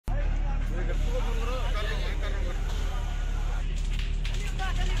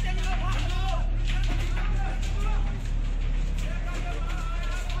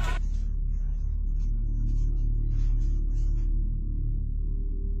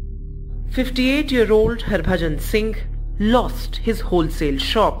58-year-old Harbhajan Singh lost his wholesale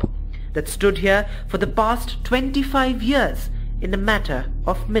shop that stood here for the past 25 years in a matter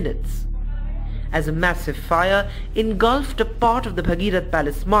of minutes, as a massive fire engulfed a part of the Bhagirath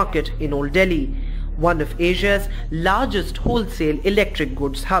Palace market in Old Delhi, one of Asia's largest wholesale electric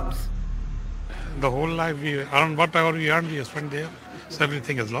goods hubs. The whole life, around whatever we earned, we spent there, so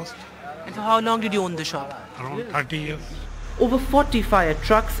everything is lost. And for how long did you own the shop? Around 30 years. Over 40 fire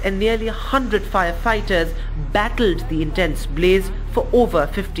trucks and nearly 100 firefighters battled the intense blaze for over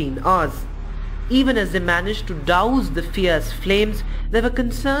 15 hours. Even as they managed to douse the fierce flames, there were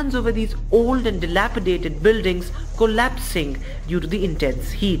concerns over these old and dilapidated buildings collapsing due to the intense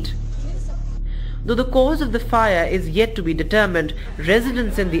heat. Though the cause of the fire is yet to be determined,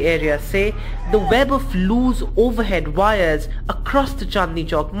 residents in the area say the web of loose overhead wires across the Chandni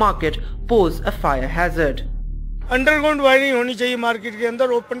Chowk market pose a fire hazard. Underground wiring होनी चाहिए market के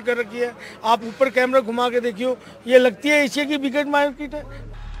अंदर, open कर रखी है। आप ऊपर camera घुमा के देखियो, ये लगती है एशिया की बिगेस्ट मार्केट है।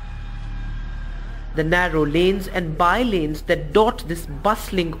 The narrow lanes and by-lanes that dot this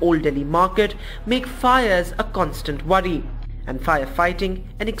bustling Old Delhi market make fires a constant worry and firefighting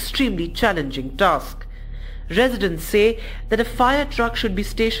an extremely challenging task. Residents say that a fire truck should be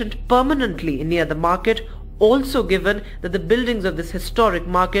stationed permanently near the market, also given that the buildings of this historic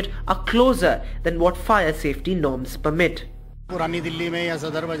market are closer than what fire safety norms permit. पुरानी दिल्ली में या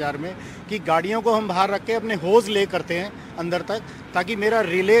सदर बाजार में कि गाड़ियों को हम बाहर रख के अपने होज ले करते हैं अंदर तक, ताकि मेरा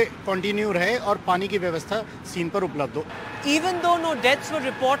रिले कंटिन्यू रहे और पानी की व्यवस्था सीन पर उपलब्ध हो. Even though no deaths were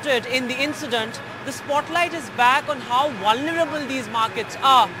reported in the incident, the spotlight is back on how vulnerable these markets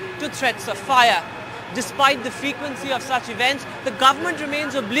are to threats of fire. Despite the frequency of such events, the government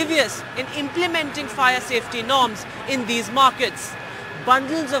remains oblivious in implementing fire safety norms in these markets.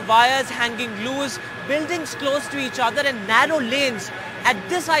 Bundles of wires hanging loose, buildings close to each other and narrow lanes. At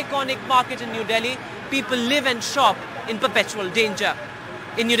this iconic market in New Delhi, people live and shop in perpetual danger.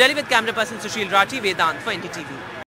 In New Delhi with camera person Sushil Rathi, Vedant for NDTV.